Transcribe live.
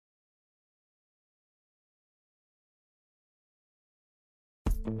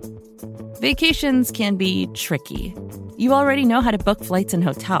Vacations can be tricky. You already know how to book flights and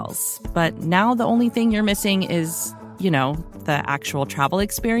hotels, but now the only thing you're missing is, the actual travel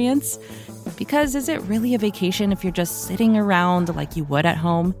experience. Because is it really a vacation if you're just sitting around like you would at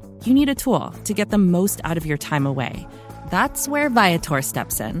home? You need a tool to get the most out of your time away. That's where Viator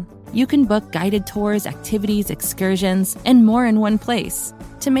steps in. You can book guided tours, activities, excursions, and more in one place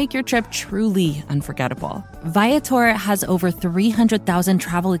to make your trip truly unforgettable. Viator has over 300,000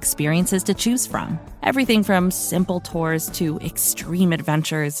 travel experiences to choose from. Everything from simple tours to extreme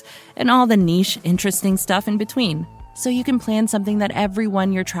adventures and all the niche, interesting stuff in between. So you can plan something that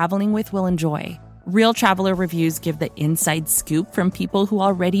everyone you're traveling with will enjoy. Real traveler reviews give the inside scoop from people who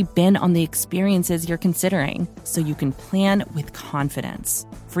already been on the experiences you're considering, so you can plan with confidence.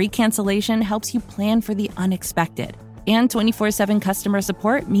 Free cancellation helps you plan for the unexpected. And 24/7 customer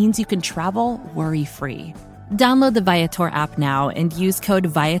support means you can travel worry-free. Download the Viator app now and use code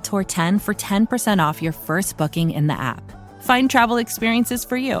Viator10 for 10% off your first booking in the app. Find travel experiences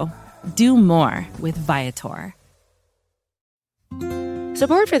for you. Do more with Viator.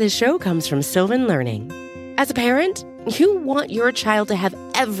 Support for this show comes from Sylvan Learning. As a parent, you want your child to have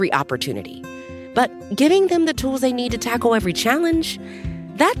every opportunity. But giving them the tools they need to tackle every challenge,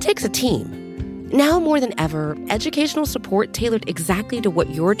 that takes a team. Now more than ever, educational support tailored exactly to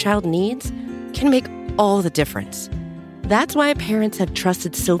what your child needs can make all the difference. That's why parents have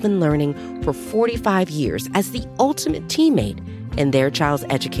trusted Sylvan Learning for 45 years as the ultimate teammate in their child's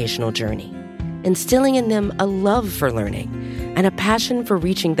educational journey, instilling in them a love for learning and a passion for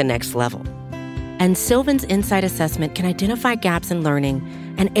reaching the next level. And Sylvan's Insight Assessment can identify gaps in learning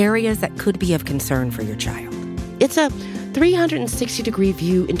and areas that could be of concern for your child. It's a 360-degree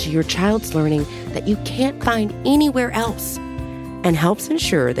view into your child's learning that you can't find anywhere else, and helps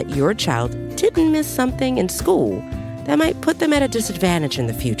ensure that your child didn't miss something in school that might put them at a disadvantage in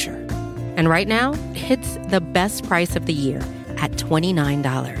the future. And right now, it's the best price of the year at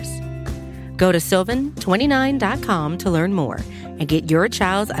 $29. Go to sylvan29.com to learn more and get your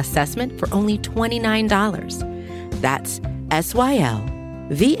child's assessment for only $29. That's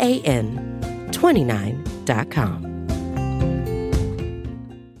SYLVAN 29.com.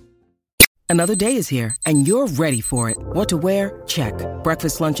 Another day is here, and you're ready for it. What to wear? Check.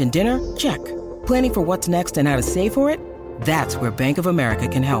 Breakfast, lunch, and dinner? Check. Planning for what's next and how to save for it? That's where Bank of America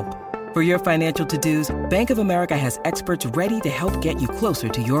can help. For your financial to-dos, Bank of America has experts ready to help get you closer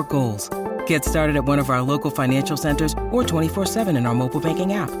to your goals. Get started at one of our local financial centers or 24/7 in our mobile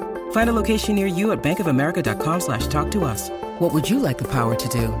banking app. Find a location near you at bankofamerica.com/talktous. What would you like the power to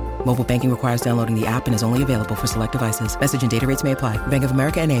do? Mobile banking requires downloading the app and is only available for select devices. Message and data rates may apply. Bank of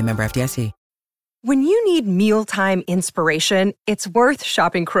America N.A., member FDIC. When you need mealtime inspiration, it's worth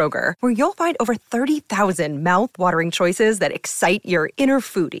shopping Kroger, where you'll find over 30,000 mouth-watering choices that excite your inner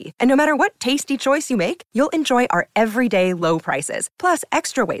foodie. And no matter what tasty choice you make, you'll enjoy our everyday low prices, plus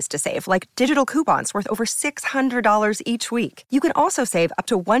extra ways to save, like digital coupons worth over $600 each week. You can also save up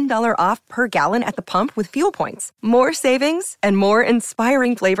to $1 off per gallon at the pump with fuel points. More savings and more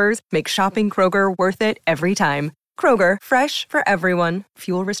inspiring flavors make shopping Kroger worth it every time. Kroger, fresh for everyone.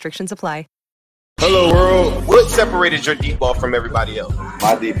 Fuel restrictions apply. Hello, world. What separated your deep ball from everybody else?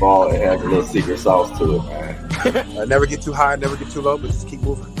 My deep ball, it has a little secret sauce to it, man. Never get too high, never get too low, but just keep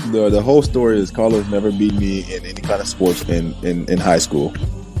moving. The whole story is Carlos never beat me in any kind of sports in high school.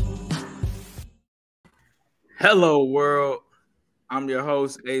 Hello, world. I'm your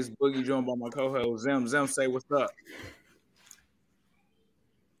host, Ace Boogie, joined by my co-host, Zim. Zim, say what's up.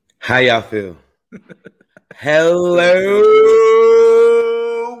 How y'all feel? Hello,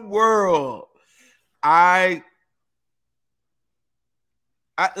 world.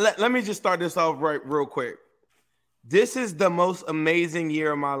 Let me just start this off real quick. This is the most amazing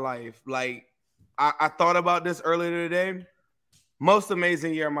year of my life. Like, I thought about this earlier today. Most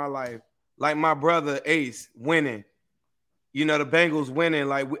amazing year of my life. Like my brother Ace winning. You know, the Bengals winning.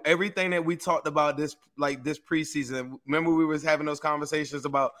 Like everything that we talked about this preseason. Remember we was having those conversations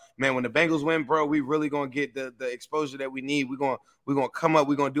about, man, when the Bengals win, bro, we really gonna get the exposure that we need. We're gonna come up.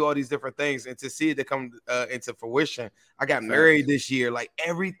 We're gonna do all these different things, and to see it to come into fruition. I got married this year. Like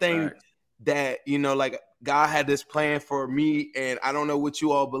everything that, you know, like God had this plan for me, and I don't know what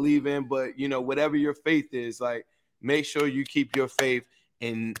you all believe in, but you know, whatever your faith is, like make sure you keep your faith,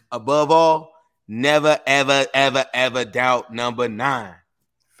 and above all, never, ever, ever, ever doubt number 9.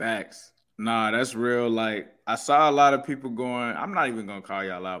 Facts. Nah, that's real. Like, I saw a lot of people going, I'm not even going to call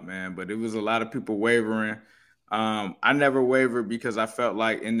y'all out, man, but it was a lot of people wavering. I never wavered because I felt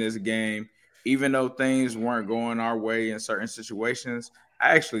like in this game, even though things weren't going our way in certain situations, I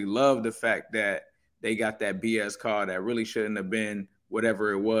actually love the fact that they got that BS call that really shouldn't have been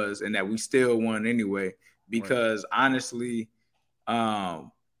whatever it was, and that we still won anyway. Because honestly,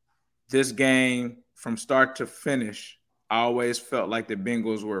 this game from start to finish, I always felt like the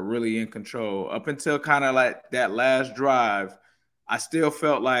Bengals were really in control. Up until kind of like that last drive, I still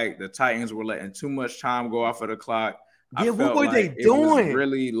felt like the Titans were letting too much time go off of the clock. Yeah, I felt what were like they it doing? was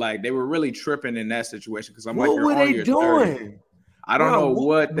really like they were really tripping in that situation because I'm what like, you're were on they your doing? 30. I don't know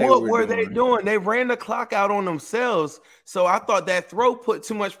what they were doing. They ran the clock out on themselves. So I thought that throw put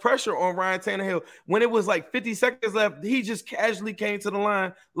too much pressure on Ryan Tannehill. When it was like 50 seconds left, he just casually came to the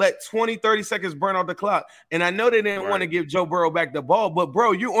line, let 20, 30 seconds burn out the clock. And I know they didn't want to give Joe Burrow back the ball, but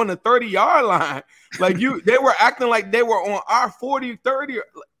bro, you on the 30-yard line. Like they were acting like they were on our 40, 30.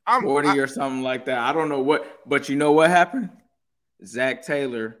 40 or something like that. I don't know what, but you know what happened? Zach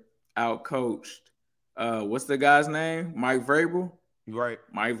Taylor outcoached. What's the guy's name? Mike Vrabel. Right.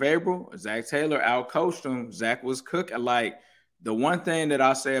 Mike Vrabel. Zach Taylor outcoached him. Zach was cooking. Like the one thing that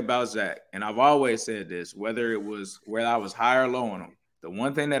I say about Zach, and I've always said this, whether it was where I was high or low on him, the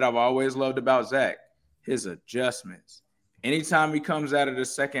one thing that I've always loved about Zach, his adjustments. Anytime he comes out of the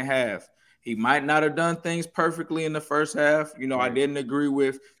second half, he might not have done things perfectly in the first half. You know, I didn't agree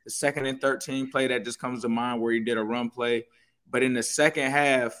with the 2nd and 13 play that just comes to mind where he did a run play. But in the second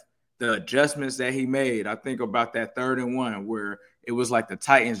half, the adjustments that he made, I think about that 3rd and 1 where it was like the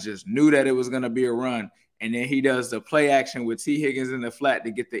Titans just knew that it was going to be a run. And then he does the play action with T. Higgins in the flat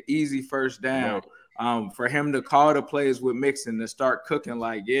to get the easy first down. For him to call the plays with Mixon to start cooking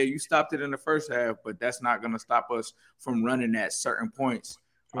like, yeah, you stopped it in the first half, but that's not going to stop us from running at certain points.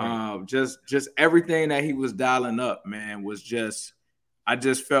 Just everything that he was dialing up, man, was just – I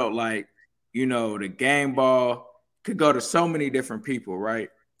just felt like, you know, the game ball could go to so many different people, right?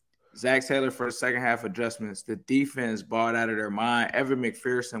 Zach Taylor for the second half adjustments. The defense balled out of their mind. Evan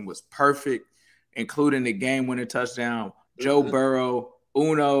McPherson was perfect, including the game-winning touchdown. Joe Burrow,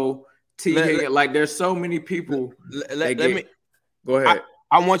 Uno, T. Higgins. Like, there's so many people. Go ahead.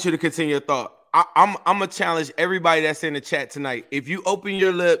 I want you to continue your thought. I'm going to challenge everybody that's in the chat tonight. If you open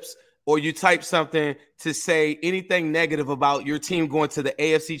your lips or you type something to say anything negative about your team going to the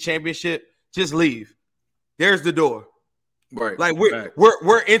AFC Championship, just leave. There's the door. Right. Like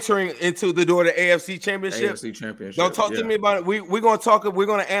we're entering into the door to AFC Championship. AFC Championship. Don't talk to me about it. We're gonna talk. We're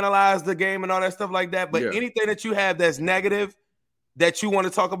gonna analyze the game and all that stuff like that. But anything that you have that's negative that you want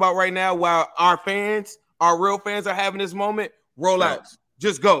to talk about right now, while our fans, our real fans, are having this moment, roll out.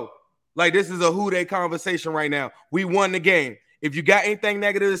 Just go. Like this is a who they conversation right now. We won the game. If you got anything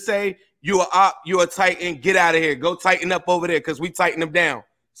negative to say, you a Titan. Get out of here. Go tighten up over there because we tighten them down.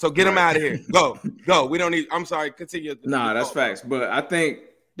 So get them out of here. Go. We don't need. I'm sorry. Continue. Nah, that's facts. But I think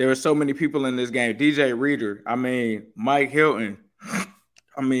there were so many people in this game. DJ Reader. I mean, Mike Hilton.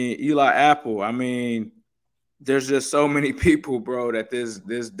 I mean, Eli Apple. I mean, there's just so many people, bro, that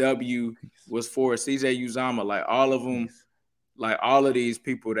this W was for. CJ Uzama, like all of them, like all of these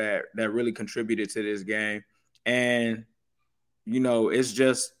people that really contributed to this game. And, you know, it's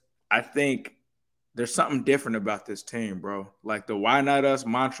just, I think there's something different about this team, bro. Like the why not us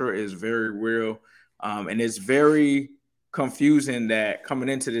mantra is very real. And it's very confusing that coming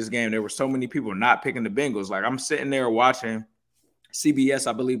into this game, there were so many people not picking the Bengals. Like I'm sitting there watching CBS,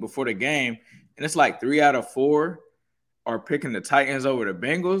 I believe, before the game, and it's like 3 out of 4 are picking the Titans over the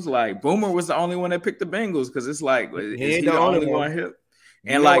Bengals. Like Boomer was the only one that picked the Bengals because it's like, is he the only one here?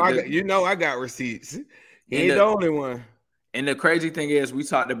 And I got receipts. He ain't the only one. And the crazy thing is, we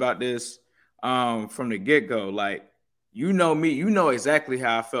talked about this from the get-go. Like, you know me, you know exactly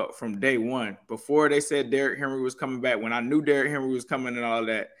how I felt from day one. Before they said Derrick Henry was coming back, when I knew Derrick Henry was coming and all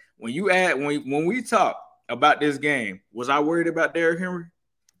that. When we talked about this game, was I worried about Derrick Henry?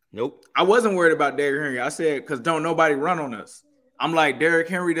 Nope. I wasn't worried about Derrick Henry. I said, because don't nobody run on us. I'm like, Derrick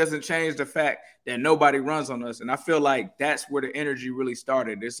Henry doesn't change the fact that nobody runs on us. And I feel like that's where the energy really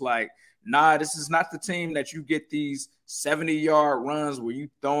started. It's like, nah, this is not the team that you get these 70-yard runs where you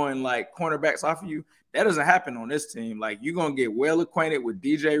throwing like cornerbacks off of you. That doesn't happen on this team. Like, you're going to get well acquainted with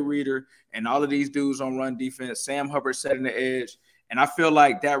DJ Reader and all of these dudes on run defense, Sam Hubbard setting the edge. And I feel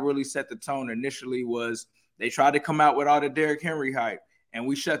like that really set the tone initially. Was they tried to come out with all the Derrick Henry hype, and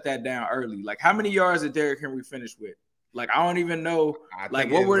we shut that down early. Like, how many yards did Derrick Henry finish with? Like, I don't even know. I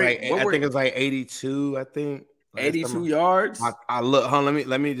think it's like 82, I think. 82 yards? I look,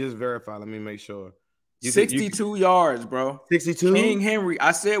 let me just verify. Let me make sure. 62 yards, bro. 62? King Henry.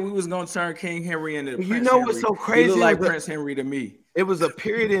 I said we was going to turn King Henry into Prince Henry. What's so crazy? He looked like Prince Henry to me. It was a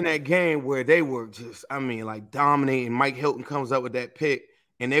period in that game where they were just, like dominating. Mike Hilton comes up with that pick,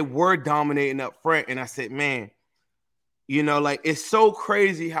 and they were dominating up front. And I said, man, you know, like it's so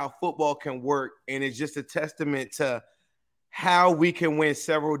crazy how football can work. And it's just a testament to how we can win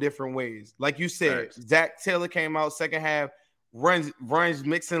several different ways. Like you said, Zach Taylor came out second half, runs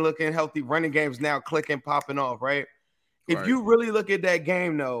mixing, looking healthy, running games now clicking, popping off, right? If you really look at that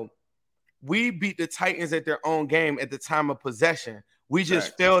game, though, we beat the Titans at their own game at the time of possession. We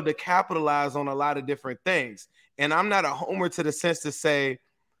just failed to capitalize on a lot of different things. And I'm not a homer to the sense to say,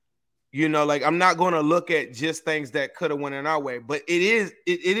 you know, like I'm not going to look at just things that could have went in our way, but it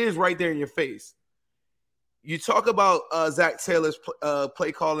is right there in your face. You talk about Zach Taylor's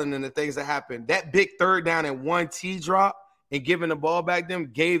play calling and the things that happened. That big third down and 1 T drop and giving the ball back to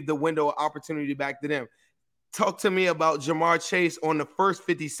them gave the window of opportunity back to them. Talk to me about Jamar Chase on the first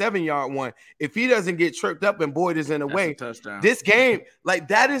 57-yard one. If he doesn't get tripped up and Boyd is in the way, this game, like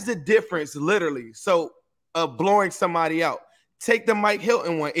that is the difference, literally. So blowing somebody out. Take the Mike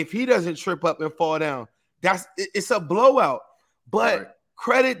Hilton one. If he doesn't trip up and fall down, it's a blowout. But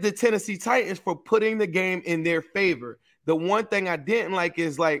credit the Tennessee Titans for putting the game in their favor. The one thing I didn't like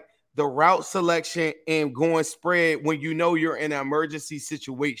is like the route selection and going spread when you know you're in an emergency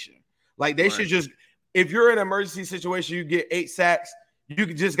situation. Like they should just, if you're in an emergency situation, you get 8 sacks, you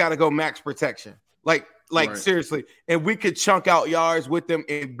just got to go max protection. Like seriously. And we could chunk out yards with them.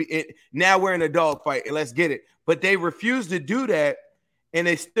 And now we're in a dogfight and let's get it. But they refused to do that. And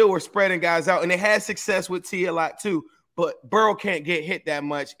they still were spreading guys out. And they had success with T a lot too. But Burrow can't get hit that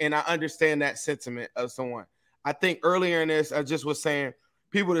much. And I understand that sentiment of someone. I think earlier in this, I just was saying,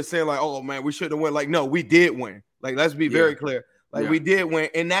 people that say like, oh man, we should have won. Like, no, we did win. Like, let's be very clear. Like we did win.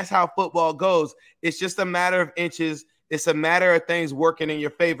 And that's how football goes. It's just a matter of inches. It's a matter of things working in your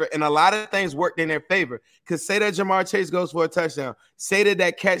favor. And a lot of things worked in their favor. Because say that Jamar Chase goes for a touchdown. Say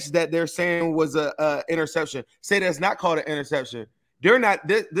that catch that they're saying was a interception. Say that's not called an interception. They're not.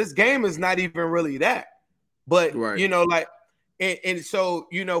 This game is not even really that. But, you know, like, and so,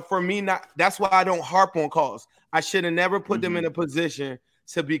 you know, for me, that's why I don't harp on calls. I should have never put them in a position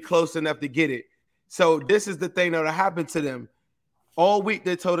to be close enough to get it. So this is the thing that happened to them. All week,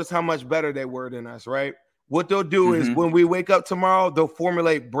 they told us how much better they were than us, right? What they'll do is when we wake up tomorrow, they'll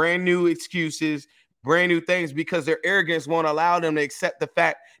formulate brand new excuses, brand new things, because their arrogance won't allow them to accept the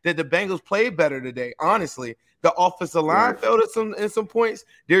fact that the Bengals played better today. Honestly, the offensive line failed in some points.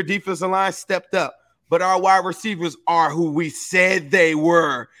 Their defensive line stepped up. But our wide receivers are who we said they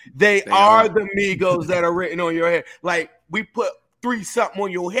were. They are the Migos that are written on your head. Like, we put 3-something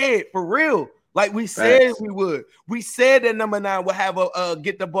on your head for real. Like we said we would. We said that number 9 would have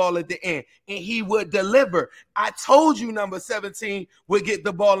get the ball at the end, and he would deliver. I told you number 17 would get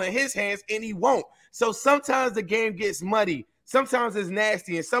the ball in his hands, and he won't. So sometimes the game gets muddy. Sometimes it's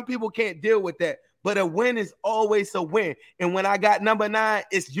nasty, and some people can't deal with that. But a win is always a win. And when I got number 9,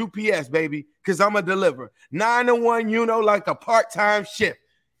 it's UPS, baby, because I'm a deliver. 9-1, you know, like a part-time shift.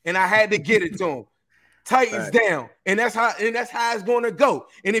 And I had to get it to him. Titans down. And that's how it's going to go.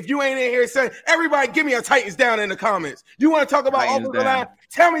 And if you ain't in here saying, everybody give me a Titans down in the comments. You want to talk about offensive line?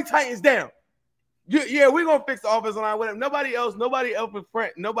 Tell me Titans down. Yeah, we're going to fix the offensive line with him. Nobody else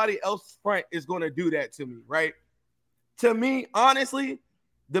front is going to do that to me, right? To me, honestly,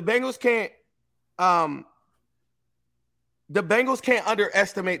 the Bengals can't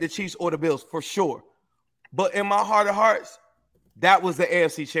underestimate the Chiefs or the Bills for sure. But in my heart of hearts, that was the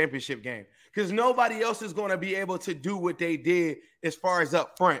AFC Championship game. Because nobody else is going to be able to do what they did as far as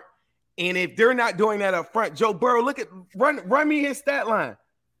up front. And if they're not doing that up front, Joe Burrow, run me his stat line.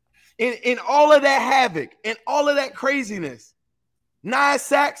 In all of that havoc, in all of that craziness, 9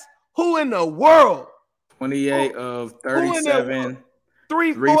 sacks, who in the world? 28 of 37,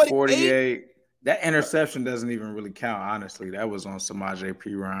 348. That interception doesn't even really count, honestly. That was on Samaje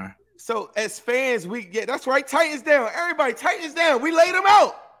Perine. So as fans, that's right, Titans down. Everybody, Titans down. We laid them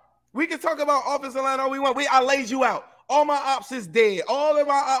out. We can talk about offensive line all we want. I laid you out. All my ops is dead. All of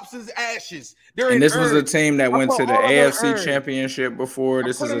my ops is ashes. And this was a team that went to the AFC Championship before.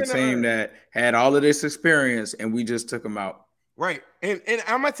 This is a team that had all of this experience, and we just took them out. Right. And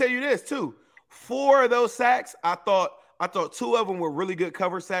I'm going to tell you this, too. 4 of those sacks, I thought 2 of them were really good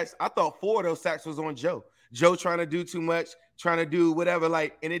cover sacks. I thought 4 of those sacks was on Joe. Joe trying to do too much, trying to do whatever,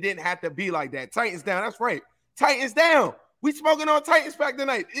 and it didn't have to be like that. Titans down. That's right. Titans down. We smoking on Titans back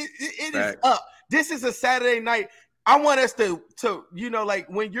tonight. It is up. This is a Saturday night. I want us to like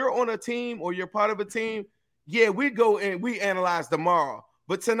when you're on a team or you're part of a team, we go and we analyze tomorrow.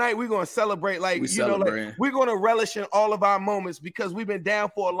 But tonight we're going to celebrate we're going to relish in all of our moments because we've been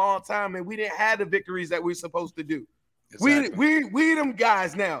down for a long time and we didn't have the victories that we're supposed to do. Exactly. We them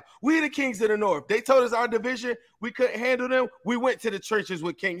guys now. We the Kings of the North. They told us our division, we couldn't handle them. We went to the trenches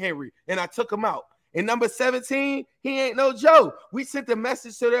with King Henry, and I took him out. And number 17, he ain't no Joe. We sent a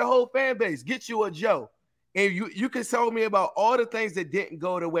message to their whole fan base. Get you a Joe. And you can tell me about all the things that didn't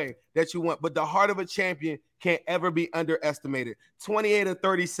go the way that you want, but the heart of a champion can't ever be underestimated. 28 of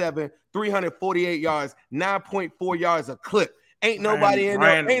 37, 348 yards, 9.4 yards a clip. Ain't nobody in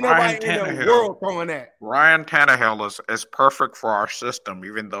the world throwing that. Ryan Tannehill is perfect for our system,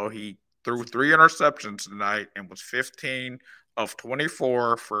 even though he threw 3 interceptions tonight and was 15 of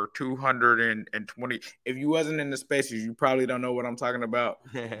 24 for 220. If you wasn't in the spaces, you probably don't know what I'm talking about.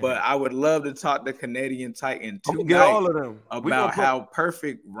 But I would love to talk to Canadian Titan tonight get all of them about how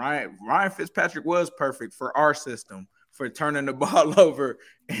perfect Ryan Fitzpatrick was perfect for our system, for turning the ball over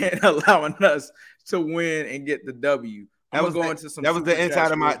and allowing us to win and get the W. That was the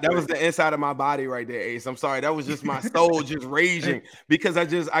inside of my body right there, Ace. I'm sorry. That was just my soul just raging because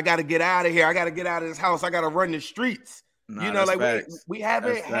I got to get out of here. I got to get out of this house. I got to run the streets. We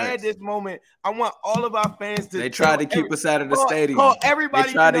haven't had this moment. I want all of our fans to. They tried to keep us out of the stadium. Everybody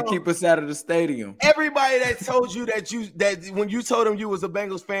they tried to keep us out of the stadium. Everybody that told you that when you told them you was a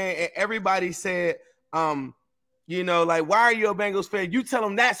Bengals fan, and everybody said, why are you a Bengals fan? You tell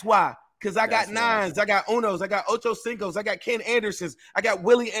them that's why. Because I got nines, I got unos, I got ocho cincos, I got Ken Andersons, I got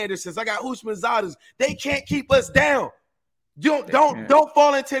Willie Andersons, I got Hushmanzadas. They can't keep us down. Don't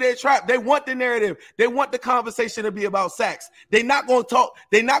fall into their trap. They want the narrative. They want the conversation to be about sacks. They're not going to talk.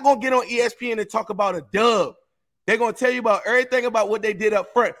 They're not going to get on ESPN and talk about a dub. They're going to tell you about everything about what they did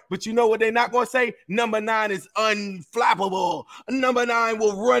up front. But you know what they're not going to say? Number 9 is unflappable. Number 9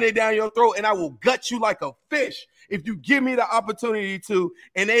 will run it down your throat, and I will gut you like a fish if you give me the opportunity to.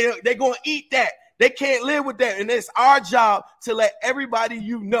 And they're going to eat that. They can't live with that. And it's our job to let everybody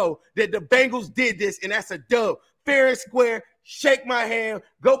know that the Bengals did this, and that's a dub. Fair and square, shake my hand,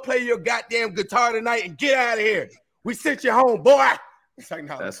 go play your goddamn guitar tonight and get out of here. We sent you home, boy. It's like,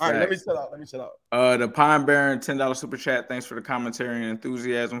 no. All right, let me chill out. The Pine Baron, $10 super chat. Thanks for the commentary and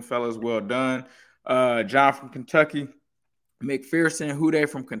enthusiasm, fellas. Well done. John from Kentucky. McPherson, who they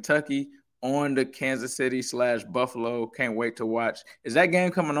from Kentucky on the Kansas City / Buffalo. Can't wait to watch. Is that game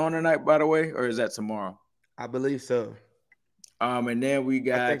coming on tonight, by the way, or is that tomorrow? I believe so. And then we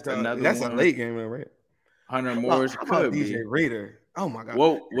got another That's one. A late game, right? Hunter Morris could be. DJ Reader. Oh my God!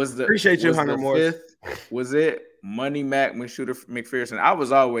 What was the? Appreciate you, Hunter Morris. Was it Money Mac McPherson? I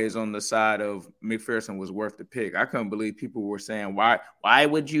was always on the side of McPherson was worth the pick. I couldn't believe people were saying why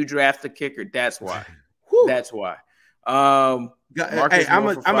would you draft the kicker? That's why. That's why. I'm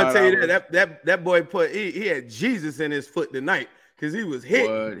gonna tell you that boy he had Jesus in his foot tonight. Because he was hit.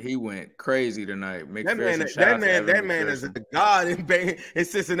 But he went crazy tonight. That man is a god in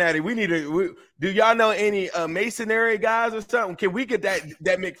Cincinnati. Do y'all know any masonry guys or something? Can we get that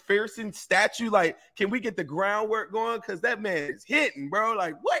McPherson statue? Like, can we get the groundwork going? Because that man is hitting, bro.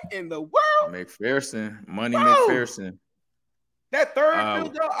 Like, what in the world? McPherson. McPherson. That third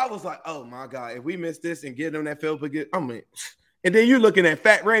field goal, I was like, oh my God, if we miss this and get him that field goal, and then you looking at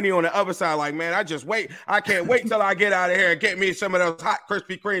Fat Randy on the other side like, man, I can't wait till I get out of here and get me some of those hot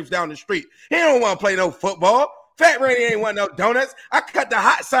Krispy Kremes down the street. He don't want to play no football. Fat Randy ain't want no donuts. I cut the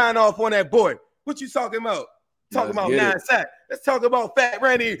hot sign off on that boy. What you talking about? Talking about 9 sacks. Let's talk about Fat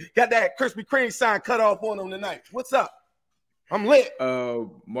Randy got that Krispy Kreme sign cut off on him tonight. What's up? I'm lit.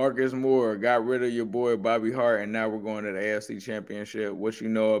 Marcus Moore got rid of your boy Bobby Hart, and now we're going to the AFC Championship. What you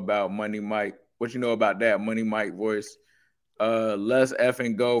know about Money Mike? What you know about that Money Mike voice? Let's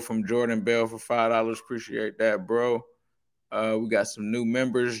effing go from Jordan Bell for $5. Appreciate that, bro. We got some new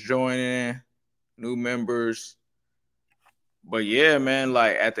members joining. New members. But yeah, man,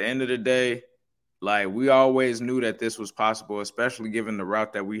 like at the end of the day, like we always knew that this was possible, especially given the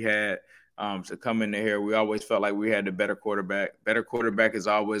route that we had to come into here. We always felt like we had the better quarterback. Better quarterback is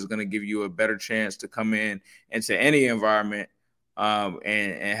always going to give you a better chance to come into any environment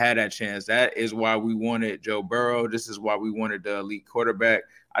and had that chance. That is why we wanted Joe Burrow. This is why we wanted the elite quarterback.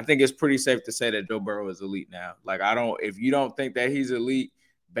 I think it's pretty safe to say that Joe Burrow is elite now. Like, if you don't think that he's elite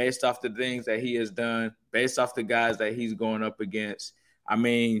based off the things that he has done, based off the guys that he's going up against, I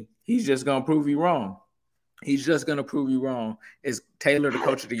mean, he's just going to prove you wrong. He's just going to prove you wrong. Is Taylor the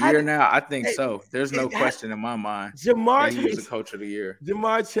coach of the year now? I think so. There's no question in my mind that he was the coach of the year.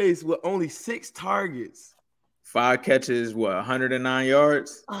 Jamar Chase with only 6 targets. 5 catches, 109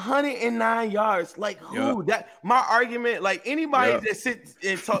 yards? 109 yards. Like, who? Yep. That my argument, like anybody that sits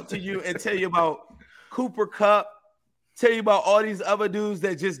and talk to you and tell you about Cooper Kupp, tell you about all these other dudes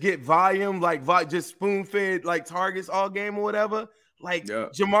that just get volume, like just spoon-fed like targets all game or whatever. Like,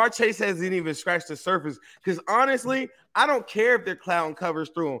 Jamar Chase hasn't even scratched the surface. Because honestly, I don't care if their clown covers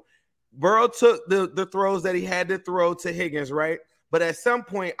through him. Burrow took the throws that he had to throw to Higgins, right? But at some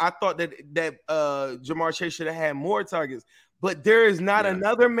point, I thought that Jamar Chase should have had more targets. But there is not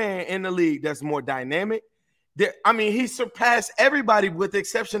another man in the league that's more dynamic, He surpassed everybody with the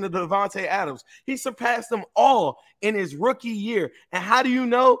exception of Devontae Adams. He surpassed them all in his rookie year. And how do you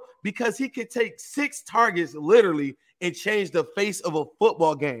know? Because he could take 6 targets literally and change the face of a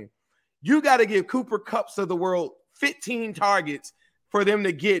football game. You got to give Cooper Kupps of the world 15 targets for them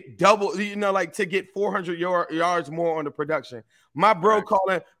to get double, to get 400 yards more on the production. My bro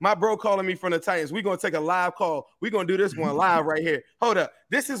calling me from the Titans. We're going to take a live call. We're going to do this one live right here. Hold up.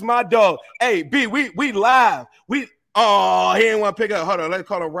 This is my dog. Hey, B, we live. He didn't want to pick up. Hold on. Let's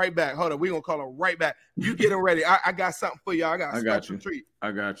call him right back. Hold on. We're going to call him right back. You get him ready. I got something for y'all. I got a special treat.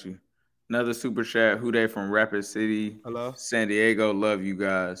 I got you. Another super chat. Who they from Rapid City? Hello. San Diego. Love you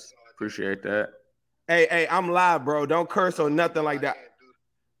guys. Appreciate that. Hey, I'm live, bro. Don't curse or nothing like that.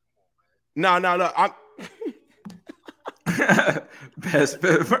 No. I'm best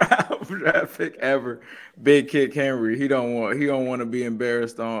draft pick ever. Big Kick Henry. He don't want to be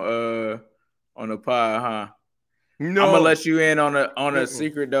embarrassed on the pod, huh? No. I'm gonna let you in on a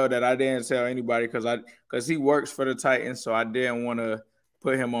secret though that I didn't tell anybody because he works for the Titans, so I didn't want to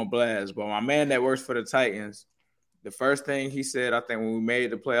put him on blast. But my man that works for the Titans, the first thing he said, I think when we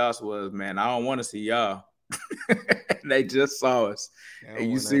made the playoffs was, man, I don't want to see y'all. They just saw us.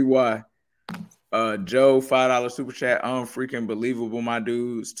 And you see why. Joe, $5 super chat. Unfreaking believable, my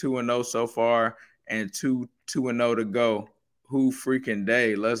dudes. 2-0 so far and 2-0 to go. Who freaking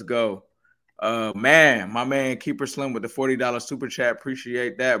day? Let's go. My man Keeper Slim with the $40 super chat.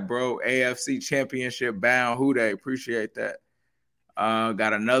 Appreciate that, bro. AFC Championship bound. Who they? Appreciate that.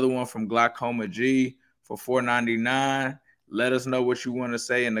 Got another one from Glaucoma G for $4.99. Let us know what you want to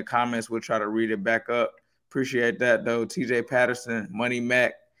say in the comments. We'll try to read it back up. Appreciate that, though. TJ Patterson, Money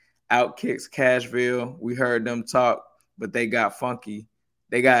Mac, Outkicks, Cashville. We heard them talk, but they got funky.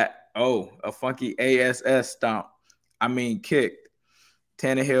 They got, a funky ASS stomp. Kicked.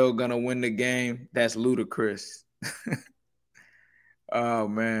 Tannehill gonna win the game. That's ludicrous. Oh,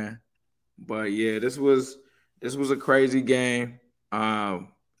 man. But, yeah, this was a crazy game.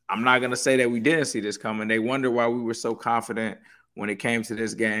 I'm not going to say that we didn't see this coming. They wonder why we were so confident when it came to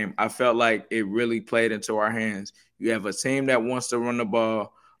this game. I felt like it really played into our hands. You have a team that wants to run the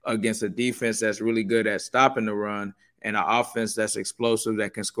ball against a defense that's really good at stopping the run and an offense that's explosive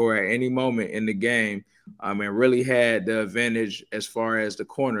that can score at any moment in the game, and really had the advantage as far as the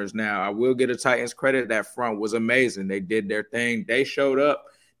corners. Now, I will give the Titans credit. That front was amazing. They did their thing. They showed up.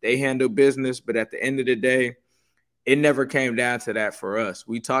 They handled business. But at the end of the day, it never came down to that for us.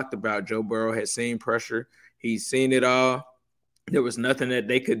 We talked about Joe Burrow had seen pressure. He's seen it all. There was nothing that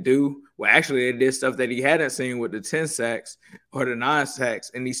they could do. Well, actually, they did stuff that he hadn't seen with the 10 sacks or the 9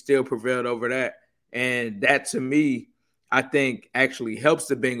 sacks, and he still prevailed over that. And that, to me, I think actually helps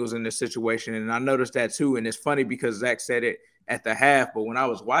the Bengals in this situation. And I noticed that too. And it's funny because Zach said it at the half, but when I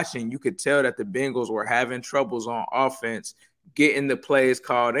was watching, you could tell that the Bengals were having troubles on offense getting the plays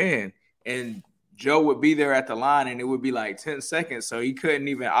called in. And Joe would be there at the line, and it would be like 10 seconds. So he couldn't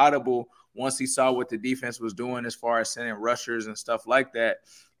even audible once he saw what the defense was doing as far as sending rushers and stuff like that.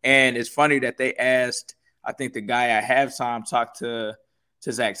 And it's funny that they asked, I think the guy at halftime talked to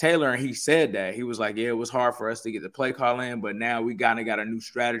Zach Taylor, and he said that. He was like, yeah, it was hard for us to get the play call in, but now we kind of got a new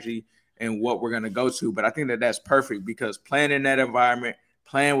strategy and what we're going to go to. But I think that that's perfect because playing in that environment,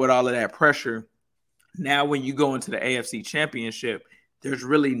 playing with all of that pressure, now when you go into the AFC Championship, there's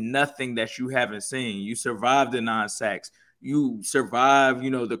really nothing that you haven't seen. You survived the 9 sacks. You survive,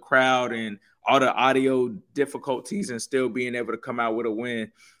 the crowd and all the audio difficulties and still being able to come out with a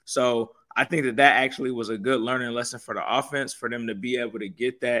win. So I think that actually was a good learning lesson for the offense, for them to be able to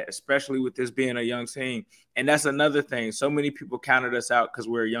get that, especially with this being a young team. And that's another thing. So many people counted us out because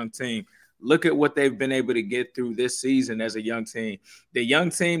we're a young team. Look at what they've been able to get through this season as a young team. The young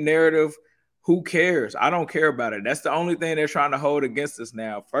team narrative, who cares? I don't care about it. That's the only thing they're trying to hold against us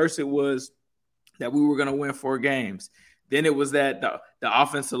now. First, it was that we were going to win 4 games. Then it was that the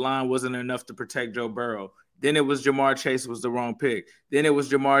offensive line wasn't enough to protect Joe Burrow. Then it was Jamar Chase was the wrong pick. Then it was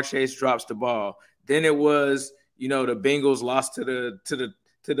Jamar Chase drops the ball. Then it was, the Bengals lost to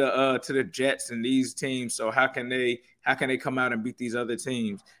the Jets and these teams. So how can they come out and beat these other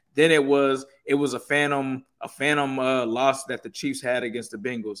teams? Then it was a phantom loss that the Chiefs had against the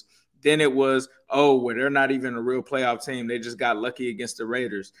Bengals. Then it was, they're not even a real playoff team. They just got lucky against the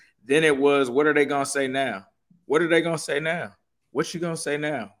Raiders. Then it was, what are they going to say now? What are they going to say now? What you going to say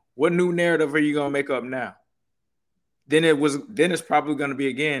now? What new narrative are you going to make up now? Then it's probably going to be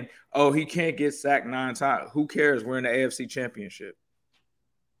again, he can't get sacked 9 times. Who cares? We're in the AFC Championship.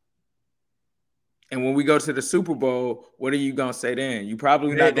 And when we go to the Super Bowl, what are you going to say then? You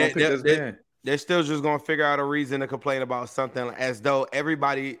probably not going to pick us then. They're still just going to figure out a reason to complain about something as though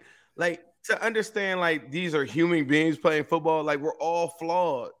everybody – like, to understand like these are human beings playing football. Like we're all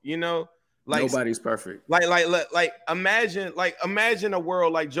flawed, you know. Like nobody's perfect. Like imagine a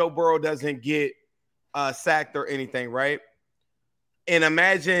world like Joe Burrow doesn't get sacked or anything, right? And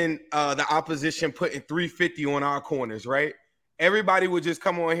imagine the opposition putting 350 on our corners, right? Everybody would just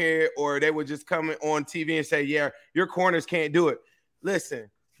come on here, or they would just come on TV and say, "Yeah, your corners can't do it." Listen,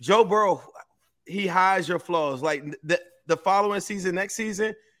 Joe Burrow, he hides your flaws. Like the following season, next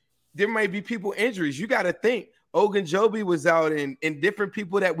season, there may be people injuries. You got to think. Ogunjobi was out, and different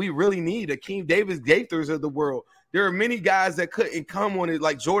people that we really need. Akeem Davis, Gaithers of the world. There are many guys that couldn't come on it,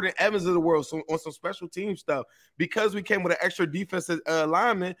 like Jordan Evans of the world, on some special team stuff. Because we came with an extra defensive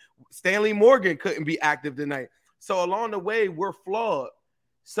lineman, Stanley Morgan couldn't be active tonight. So along the way, we're flawed.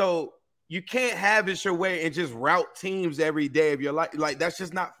 So you can't have it your way and just route teams every day of your life. Like that's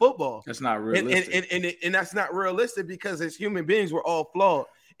just not football. That's not realistic. And that's not realistic because as human beings, we're all flawed.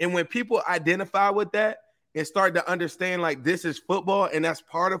 And when people identify with that and start to understand like this is football and that's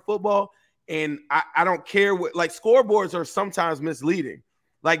part of football, and I don't care what, like scoreboards are sometimes misleading.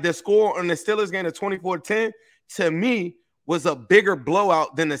 Like the score on the Steelers game of 24-10 to me was a bigger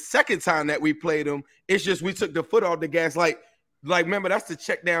blowout than the second time that we played them. It's just we took the foot off the gas. Like remember, that's the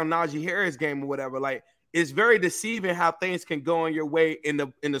check down Najee Harris game or whatever. Like it's very deceiving how things can go on your way in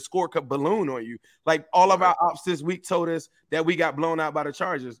the score could balloon on you. Like all of our ops this week told us that we got blown out by the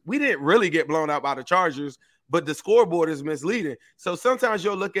Chargers. We didn't really get blown out by the Chargers, but the scoreboard is misleading. So sometimes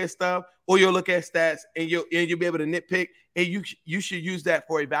you'll look at stuff or you'll look at stats and you'll be able to nitpick, and you should use that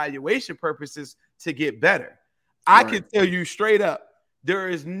for evaluation purposes to get better. I can tell you straight up, there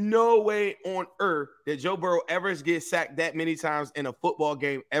is no way on earth that Joe Burrow ever gets sacked that many times in a football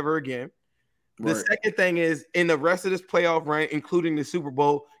game ever again. The second thing is, in the rest of this playoff run, including the Super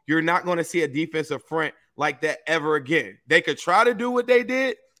Bowl, you're not going to see a defensive front like that ever again. They could try to do what they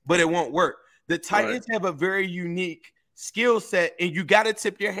did, but it won't work. The Titans have a very unique skill set, and you got to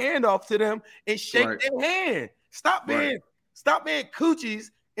tip your hand off to them and shake their hand. Stop being coochies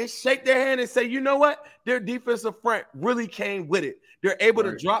and shake their hand and say, you know what? Their defensive front really came with it. They're able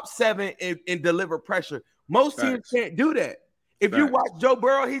to drop 7 and deliver pressure. Most teams can't do that. If you watch Joe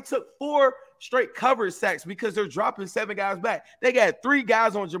Burrow, he took 4 straight coverage sacks because they're dropping 7 guys back. They got 3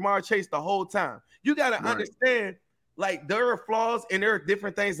 guys on Jamar Chase the whole time. You got to understand, like, there are flaws and there are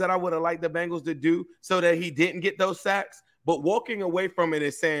different things that I would have liked the Bengals to do so that he didn't get those sacks. But walking away from it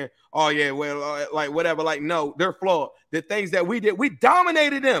and saying, oh, yeah, well, like, whatever. Like, no, they're flawed. The things that we did, we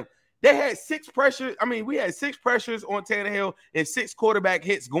dominated them. They had 6 pressures. I mean, we had 6 pressures on Tannehill and 6 quarterback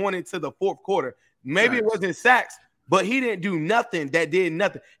hits going into the fourth quarter. Maybe it wasn't sacks, but he didn't do nothing that did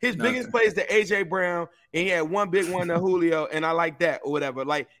nothing. His biggest play is to A.J. Brown, and he had one big one to Julio, and I like that or whatever.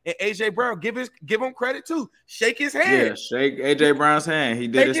 Like, and A.J. Brown, give him credit too. Shake his hand. Yeah, shake A.J. Brown's hand. He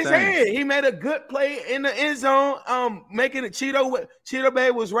did his thing. Hand. He made a good play in the end zone, making it. Cheeto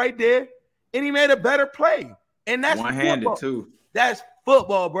Bay was right there, and he made a better play. And that's one-handed football. too. That's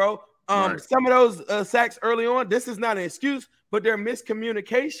football, bro. Some of those sacks early on, this is not an excuse, but they're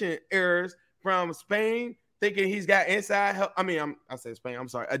miscommunication errors from Spain, thinking he's got inside help. I mean, I said Spain. I'm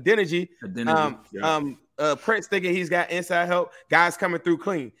sorry. Adeniji. Prince thinking he's got inside help. Guys coming through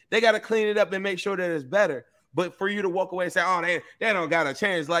clean. They got to clean it up and make sure that it's better. But for you to walk away and say, oh, they don't got a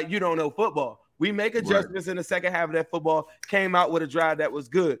chance, like you don't know football. We make adjustments in the second half of that football, came out with a drive that was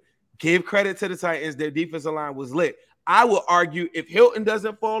good. Give credit to the Titans. Their defensive line was lit. I would argue if Hilton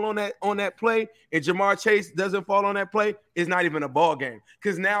doesn't fall on that play and Jamar Chase doesn't fall on that play, it's not even a ball game.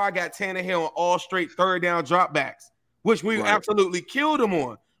 Because now I got Tannehill on all straight third down dropbacks, which we absolutely killed him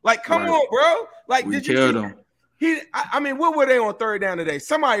on. Like, come on, bro. Like, we killed him. I mean, what were they on third down today?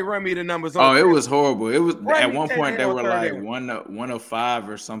 Somebody run me the numbers. It was horrible. It was at one point they were like 105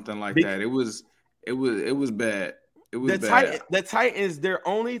 or something like that. It was bad. It was bad. The Titans, their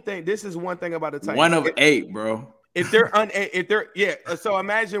only thing. This is one thing about the Titans. 1 of 8, bro. If they're so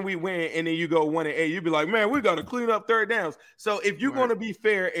imagine we win and then you go 1-8, you'd be like, man, we got to clean up third downs. So if you're going to be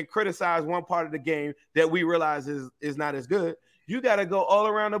fair and criticize one part of the game that we realize is not as good, you got to go all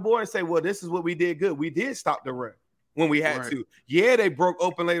around the board and say, well, this is what we did good. We did stop the run when we had to. Yeah, they broke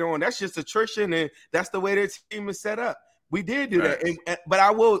open later on. That's just attrition, and that's the way their team is set up. We did do that, but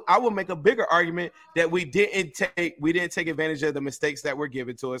I will make a bigger argument that we didn't take advantage of the mistakes that were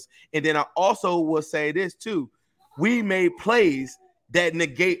given to us. And then I also will say this too. We made plays that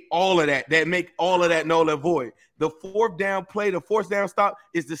negate all of that make all of that null and void. The fourth down play, the fourth down stop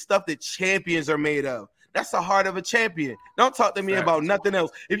is the stuff that champions are made of. That's the heart of a champion. Don't talk to me about nothing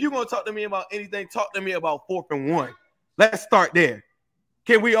else. If you're going to talk to me about anything, talk to me about 4th and 1. Let's start there.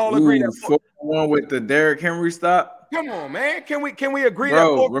 Can we all agree that 4th and 1 with the Derrick Henry stop? Come on, man. Can we agree that?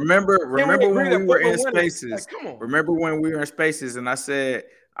 Bro, remember when we were in spaces? Like, come on. Remember when we were in spaces and I said,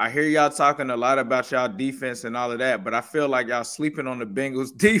 I hear y'all talking a lot about y'all defense and all of that, but I feel like y'all sleeping on the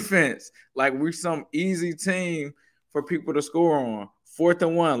Bengals defense. Like we're some easy team for people to score on. 4th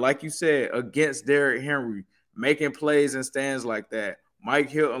and 1, like you said, against Derrick Henry, making plays in stands like that. Mike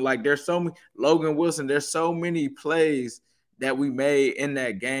Hilton, like there's so many, Logan Wilson, there's so many plays that we made in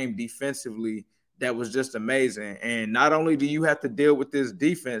that game defensively that was just amazing. And not only do you have to deal with this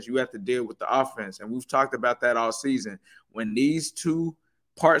defense, you have to deal with the offense. And we've talked about that all season. When these two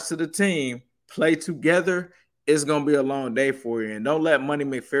parts of the team play together, it's going to be a long day for you. And don't let Money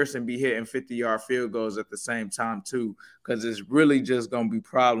McPherson be hitting 50-yard field goals at the same time too, because it's really just going to be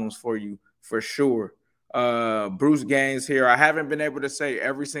problems for you for sure. Bruce Gaines here. I haven't been able to say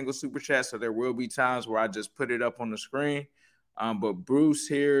every single super chat, so there will be times where I just put it up on the screen. But Bruce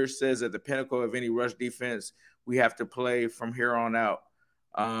here says at the pinnacle of any rush defense, we have to play from here on out.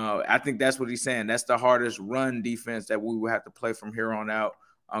 I think that's what he's saying. That's the hardest run defense that we will have to play from here on out.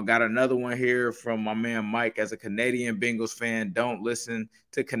 Got another one here from my man Mike. As a Canadian Bengals fan, don't listen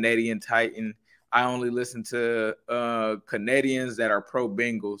to Canadian Titan. I only listen to Canadians that are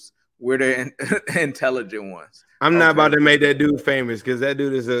pro-Bengals. We're the intelligent ones. I'm not about to make that dude famous because that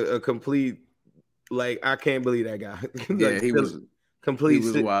dude is a complete, like, I can't believe that guy. Yeah, like, he was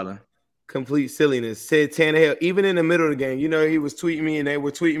wilding. Complete silliness. Said Tannehill, even in the middle of the game, he was tweeting me and they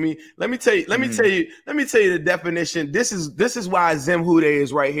were tweeting me. Let me tell you the definition. This is why Zim Hude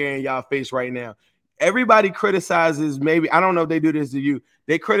is right here in y'all face right now. Everybody criticizes, maybe, I don't know if they do this to you.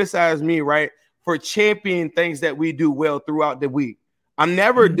 They criticize me, right, for championing things that we do well throughout the week. I'm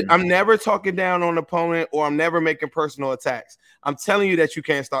never talking down on an opponent or I'm never making personal attacks. I'm telling you that you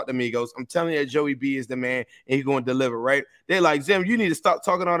can't stop the Migos. I'm telling you that Joey B is the man and he's going to deliver, right? They're like, Zim, you need to stop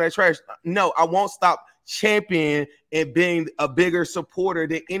talking all that trash. No, I won't stop championing and being a bigger supporter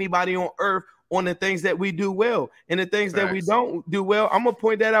than anybody on earth on the things that we do well. And the things that we don't do well, I'm going to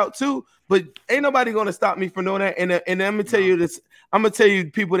point that out too. But ain't nobody going to stop me from doing that. And I'm going to tell you this. I'm going to tell you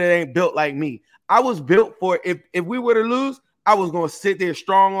people that ain't built like me. I was built for it. If we were to lose, I was going to sit there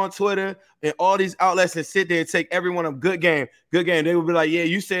strong on Twitter and all these outlets and sit there and take every one of them good game. They would be like, yeah,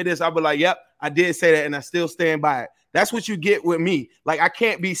 you said this. I'll be like, yep, I did say that, and I still stand by it. That's what you get with me. Like, I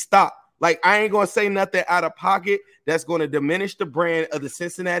can't be stopped. Like, I ain't going to say nothing out of pocket that's going to diminish the brand of the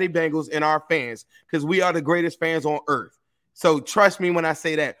Cincinnati Bengals and our fans because we are the greatest fans on earth. So trust me when I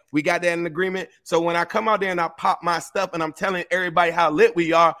say that. We got that in agreement. So when I come out there and I pop my stuff and I'm telling everybody how lit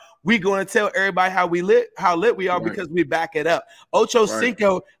we are, we going to tell everybody how lit we are because we back it up. Ocho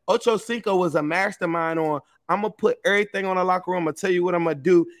Cinco was a mastermind on, I'm going to put everything on the locker room. I'm going to tell you what I'm going to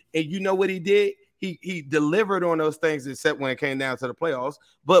do. And you know what he did? He delivered on those things except when it came down to the playoffs.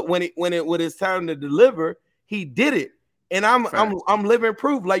 But when it was time to deliver, he did it. And I'm living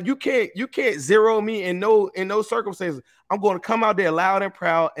proof. Like you can't zero me in no circumstances. I'm going to come out there loud and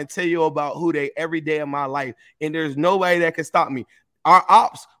proud and tell you about who they every day of my life. And there's nobody that can stop me. Our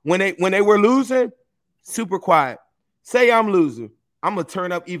ops, when they were losing, super quiet. Say I'm losing, I'm gonna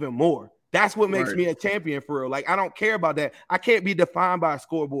turn up even more. That's what makes me a champion for real. Like I don't care about that. I can't be defined by a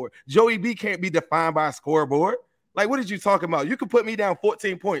scoreboard. Joey B can't be defined by a scoreboard. Like what are you talking about? You can put me down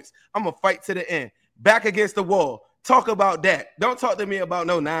 14 points. I'm gonna fight to the end. Back against the wall. Talk about that. Don't talk to me about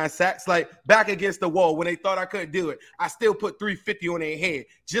no 9 sacks. Like back against the wall when they thought I couldn't do it. I still put 350 on their head,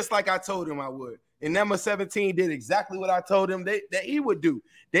 just like I told them I would. And number 17 did exactly what I told him that he would do.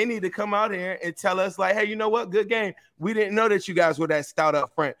 They need to come out here and tell us, like, hey, you know what? Good game. We didn't know that you guys were that stout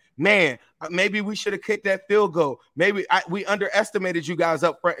up front. Man, maybe we should have kicked that field goal. Maybe we underestimated you guys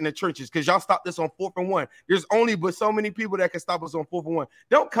up front in the trenches because y'all stopped this on 4th and 1. There's only but so many people that can stop us on 4th and 1.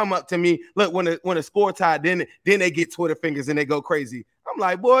 Don't come up to me. Look, when the score tied, then they get Twitter fingers and they go crazy. I'm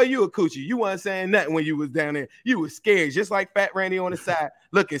like, boy, you a coochie. You wasn't saying nothing when you was down there. You was scared, just like Fat Randy on the side.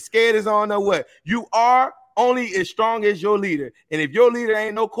 Looking scared as I don't know what. You are only as strong as your leader. And if your leader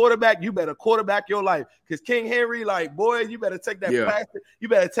ain't no quarterback, you better quarterback your life. Because King Henry, like, boy, you better take that plastic. You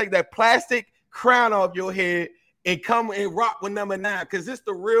better take that plastic crown off your head and come and rock with number 9. Because it's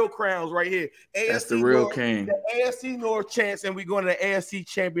the real crowns right here. That's the real king. The AFC North champs, and we going to the AFC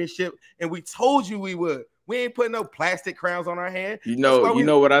Championship. And we told you we would. We ain't putting no plastic crowns on our hand. You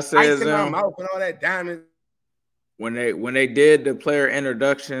know what I said, Zim? Our mouth and all that diamond. When they did the player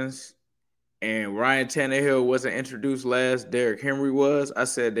introductions and Ryan Tannehill wasn't introduced last, Derrick Henry was, I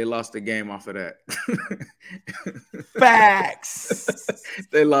said they lost the game off of that. Facts.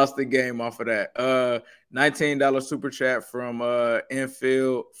 They lost the game off of that. $19 super chat from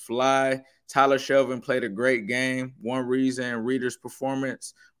Infield Fly. Tyler Shelvin played a great game. One reason, Reader's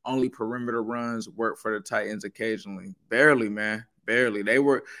performance only perimeter runs work for the Titans occasionally. Barely, man. Barely.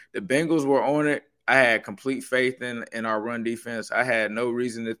 The Bengals were on it. I had complete faith in our run defense. I had no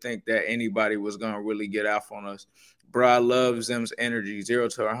reason to think that anybody was going to really get off on us. Bro, I love Zim's energy, 0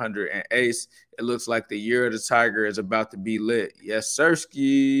 to 100. And Ace, it looks like the year of the Tiger is about to be lit. Yes,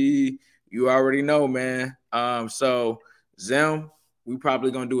 sirski. You already know, man. So, Zim, we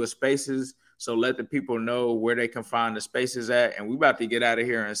probably going to do a spaces. So let the people know where they can find the spaces at. And we about to get out of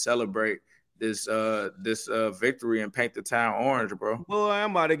here and celebrate this victory and paint the town orange, bro. Boy,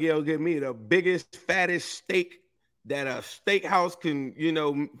 I'm about to get me the biggest, fattest steak that a steakhouse can,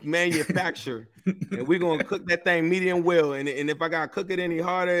 manufacture. And we're gonna cook that thing medium well. And if I gotta cook it any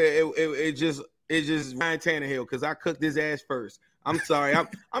harder, it just Ryan Tannehill, because I cooked his ass first. I'm sorry.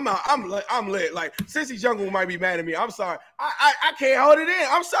 I'm lit. Like, Sissy Jungle might be mad at me. I'm sorry. I can't hold it in.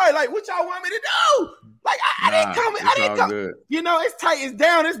 I'm sorry. Like, what y'all want me to do? Like, I didn't come. I didn't come. Good. It's Titans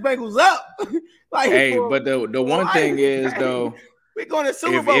down. This Bengals up. Like, hey, but the one thing is though, we're going to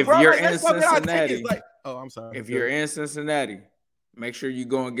Super Bowl, bro. If you're like, in Cincinnati, I'm sorry. If you're in Cincinnati, make sure you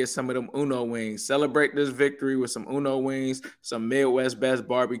go and get some of them Uno wings. Celebrate this victory with some Uno wings, some Midwest Best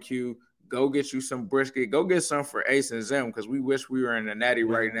barbecue. Go get you some brisket. Go get some for Ace and Zim, because we wish we were in the Natty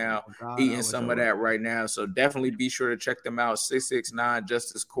right now, eating some of that right now. So definitely be sure to check them out. 669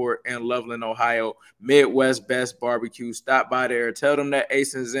 Justice Court in Loveland, Ohio. Midwest Best Barbecue. Stop by there. Tell them that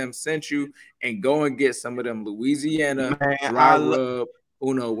Ace and Zim sent you, and go and get some of them Louisiana dry rub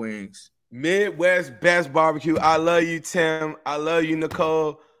Uno wings. Midwest Best Barbecue. I love you, Tim. I love you,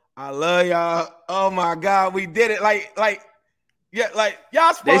 Nicole. I love y'all. Oh my God, we did it! Like. Yeah, like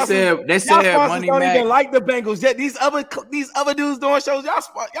y'all sponsors. They said sponsors don't even like the Bengals. Yet these other dudes doing shows.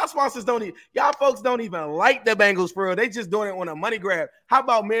 Y'all sponsors don't even. Y'all folks don't even like the Bengals for real. They just doing it on a money grab. How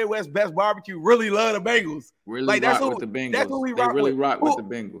about Midwest Best Barbecue? Really love the Bengals. Really like rock with the Bengals. That's who we rock with. Rock with the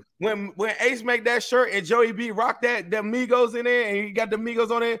Bengals. When Ace make that shirt and Joey B rock the Migos in there, and he got the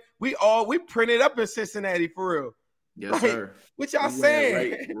Migos on it, we printed up in Cincinnati for real. Yes, sir. What y'all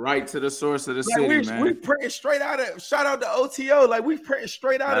saying? Right to the source of the city, man. We printing straight out of, shout out to OTO. Like, we printing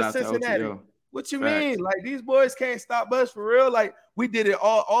straight out of Cincinnati. What you mean? Like, these boys can't stop us for real. Like, we did it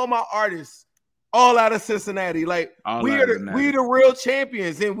all my artists, all out of Cincinnati. Like, we the real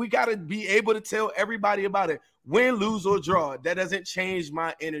champions, and we got to be able to tell everybody about it. Win, lose, or draw. That doesn't change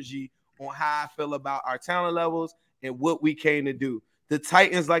my energy on how I feel about our talent levels and what we came to do. The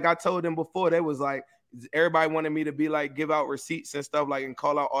Titans, like I told them before, they was like, everybody wanted me to be like, give out receipts and stuff, like, and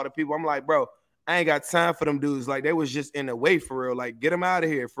call out all the people. I'm like, bro, I ain't got time for them dudes. Like, they was just in the way for real. Like, get them out of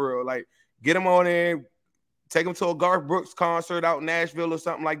here for real. Like, get them on in, take them to a Garth Brooks concert out in Nashville or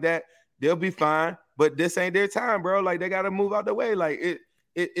something like that. They'll be fine. But this ain't their time, bro. Like, they got to move out the way. Like,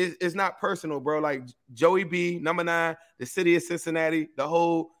 it's not personal, bro. Like, Joey B, number 9, the city of Cincinnati, the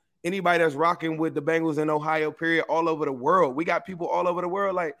whole, anybody that's rocking with the Bengals in Ohio, period, all over the world. We got people all over the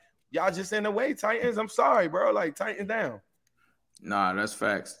world. Like, y'all just in the way, Titans. I'm sorry, bro. Like, tighten down. Nah, that's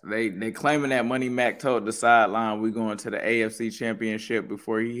facts. They claiming that Money Mac told the sideline we going to the AFC Championship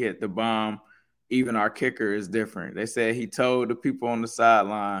before he hit the bomb. Even our kicker is different. They said he told the people on the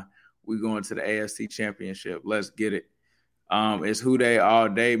sideline we going to the AFC Championship. Let's get it. It's who they all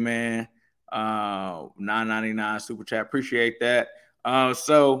day, man. $9.99 super chat. Appreciate that.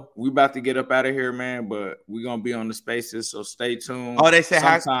 So we about to get up out of here, man, but we're gonna be on the spaces, so stay tuned. Oh, they said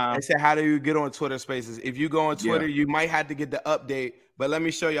how do you get on Twitter Spaces? If you go on Twitter, you might have to get the update, but let me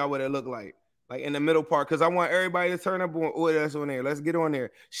show y'all what it look like in the middle part, because I want everybody to turn up on that's on there. Let's get on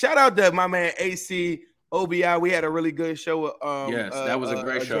there. Shout out to my man AC OBI. We had a really good show. Yes, that was a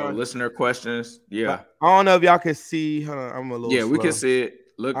great show. Listener questions. Yeah. I don't know if y'all can see. Hold on, I'm a little slow. We can see it.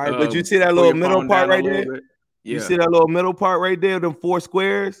 Look, all right, but you see that little middle part right there? Yeah. You see that little middle part right there, them 4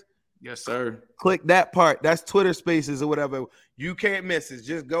 squares? Yes, sir. Click that part. That's Twitter Spaces or whatever. You can't miss it.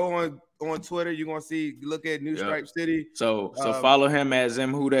 Just go on Twitter. You're going to see, look at New Stripe City. So follow him at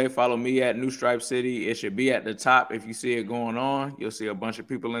Zim Hude. Follow me at New Stripe City. It should be at the top. If you see it going on, you'll see a bunch of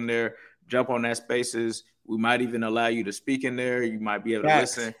people in there. Jump on that Spaces. We might even allow you to speak in there. You might be able to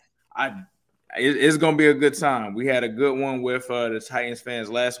listen. It's going to be a good time. We had a good one with the Titans fans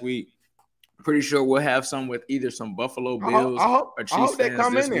last week. Pretty sure we'll have some with either some Buffalo Bills or Chiefs fans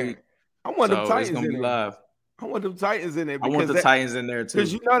come this week. I want them Titans it's gonna be live. I want them Titans in there. I want the Titans in there too.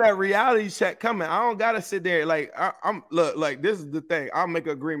 Because you know that reality check coming. I don't gotta sit there like I'm look like this is the thing. I'll make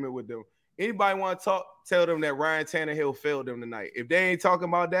an agreement with them. Anybody want to talk? Tell them that Ryan Tannehill failed them tonight. If they ain't talking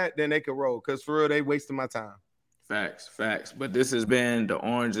about that, then they can roll. Because for real, they wasting my time. Facts. But this has been the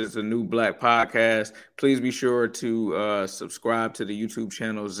Orange is the New Black podcast. Please be sure to subscribe to the YouTube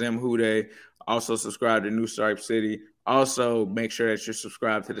channel Zim Hude. Also subscribe to New Stripe City. Also, make sure that you're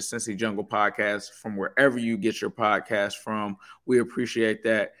subscribed to the Cincy Jungle podcast from wherever you get your podcast from. We appreciate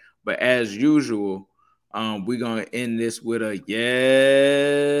that. But as usual, we're going to end this with a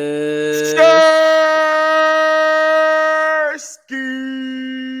yes.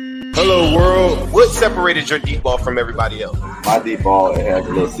 Hello, world. What separated your deep ball from everybody else? My deep ball, it has a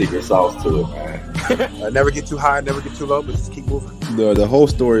little secret sauce to it, man. Never get too high, never get too low, but just keep moving. The whole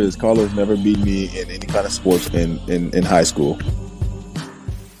story is Carlos never beat me in any kind of sports in high school.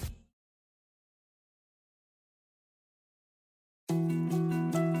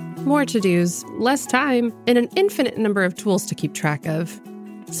 More to-dos, less time, and an infinite number of tools to keep track of.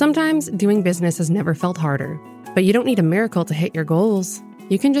 Sometimes doing business has never felt harder, but you don't need a miracle to hit your goals.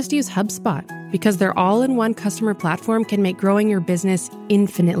 You can just use HubSpot, because their all-in-one customer platform can make growing your business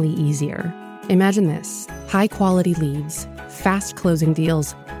infinitely easier. Imagine this: high-quality leads, fast closing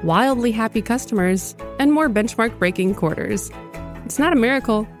deals, wildly happy customers, and more benchmark-breaking quarters. It's not a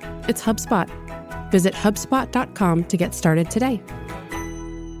miracle, it's HubSpot. Visit HubSpot.com to get started today.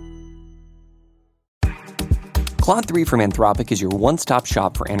 Claude 3 from Anthropic is your one-stop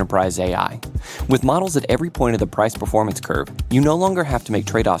shop for enterprise AI. With models at every point of the price-performance curve, you no longer have to make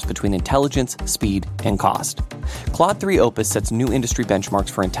trade-offs between intelligence, speed, and cost. Claude 3 Opus sets new industry benchmarks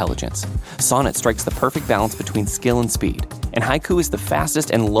for intelligence. Sonnet strikes the perfect balance between skill and speed. And Haiku is the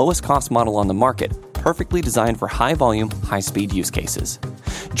fastest and lowest-cost model on the market, perfectly designed for high-volume, high-speed use cases.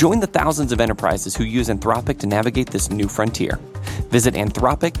 Join the thousands of enterprises who use Anthropic to navigate this new frontier. Visit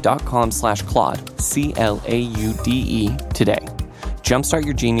anthropic.com/Claude, CLAUDE, today. Jumpstart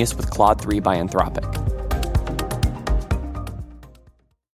your genius with Claude 3 by Anthropic.